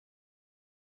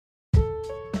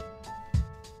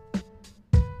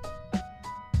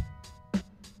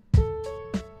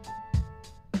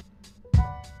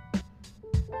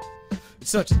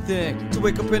such a thing to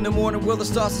wake up in the morning while the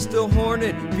stars are still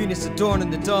horning. Venus adorning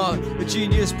the dawn, a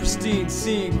genius, pristine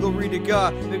scene. Glory to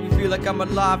God, make me feel like I'm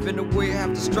alive in a way I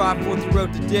have to strive for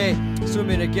throughout the day.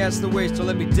 Swimming against the waves to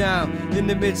let me down. In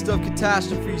the midst of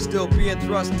catastrophe, still being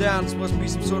thrust down. This must be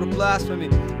some sort of blasphemy.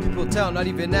 People tell, not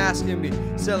even asking me,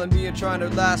 selling me and trying to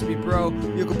last me, bro.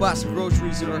 You go buy some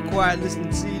groceries or a quiet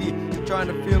listening CD. Trying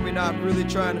to feel me, not really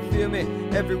trying to feel me.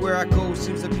 Everywhere I go,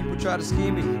 seems that people try to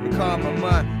scheme me and calm my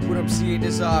mind. What I'm seeing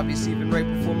is obvious, even right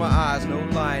before my eyes. No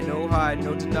lying, no hiding,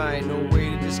 no denying, no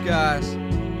way to disguise.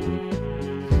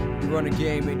 You run a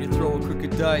game and you throw a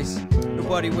crooked dice.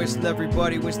 Nobody wins till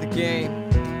everybody wins the game.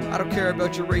 I don't care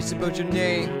about your race, about your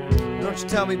name. Don't you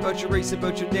tell me about your race,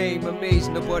 about your name.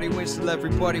 Amazing, nobody wins till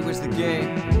everybody wins the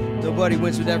game. Nobody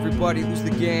wins with everybody lose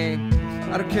the game.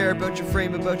 I don't care about your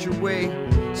frame, about your weight.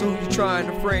 So who you trying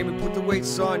to frame and put the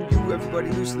weights on you? Everybody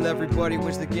loses till everybody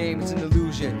wins the game. It's an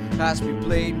illusion, has to be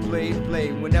played and played and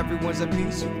played. When everyone's at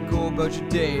peace, you can go about your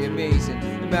day. Amazing,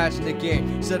 imagine the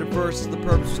game. Set of verses, the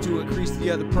purpose was to increase the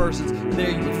other persons, and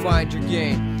there you would find your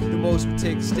gain. The most would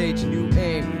take the stage and you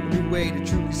aim a new way to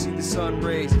truly see the sun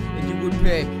rays. And you would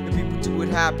pay, and people too would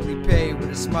happily pay with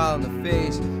a smile on the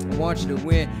face. I want you to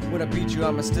win. When I beat you,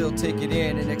 I'ma still take it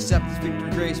in and accept this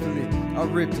victory gracefully. I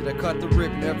ripped it, I cut the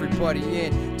ribbon, everybody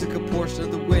in. Took a portion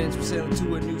of the winds, we're sailing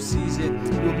to a new season.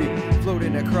 We'll be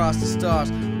floating across the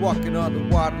stars, walking on the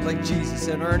water like Jesus.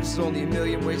 And earnest, only a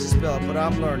million ways to spell it, but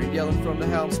I'm learning. Yelling from the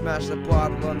helm, smash that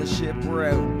bottle on the ship, we're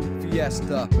out.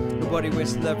 Fiesta, nobody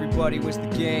wins till everybody wins the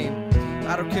game.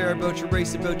 I don't care about your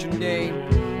race, about your name.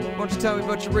 Why don't you tell me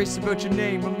about your race, about your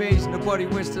name? Amazing, nobody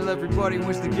wins till everybody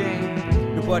wins the game.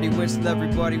 Nobody wins till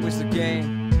everybody wins the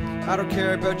game. I don't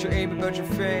care about your aim, about your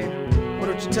fame. Why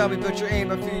don't you tell me about your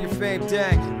aim? I feel your fame.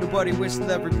 Dang, nobody wins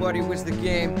till everybody wins the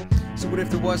game. So what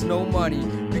if there was no money?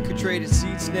 We could trade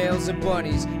seeds, snails, and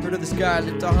bunnies. Heard of this guy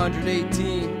lived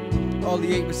 118. All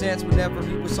he ate was ants whenever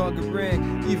he was hungry.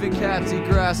 Even cats eat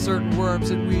grass, certain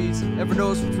worms and weeds. Never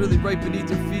knows what's really right beneath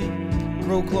their feet.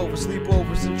 Grow clover, sleep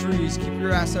over some trees. Keep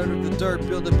your ass out of the dirt,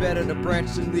 build a bed under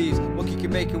branches and leaves. Monkey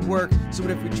can make it work, so what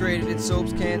if we traded in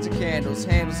soaps, cans, and candles?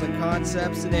 Handles and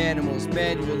concepts and animals,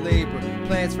 manual labor,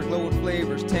 plants for glowing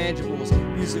flavors, tangibles,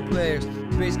 music players.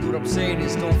 Basically what I'm saying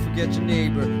is don't forget your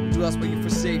neighbor. Do else but you for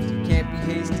safety, can't be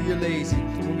hasty or lazy.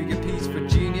 When we get peace for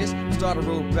genius, start a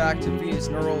road back to Venus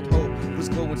and our old hope. Let's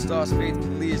go when stars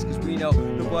faithfully is, cause we know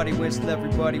nobody wins till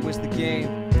everybody wins the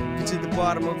game. Get to the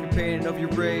bottom of your pain and of your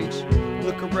rage.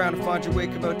 Look around and find your way,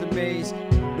 come out the maze.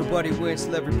 Nobody wins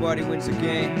till everybody wins the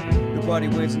game. Nobody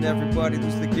wins and everybody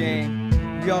loses the game.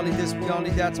 We all need this, we all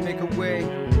need that to make a way.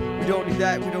 We don't need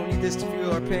that, we don't need this to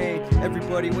feel our pain.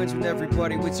 Everybody wins when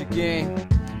everybody wins your game.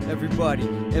 Everybody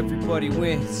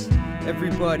wins.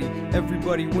 Everybody wins.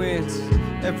 Everybody wins.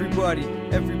 Everybody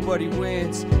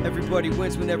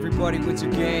wins when everybody wins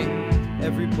your game.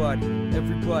 Everybody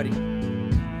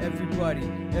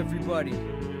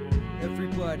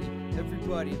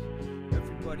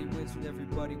wins when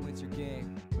everybody wins your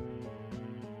game.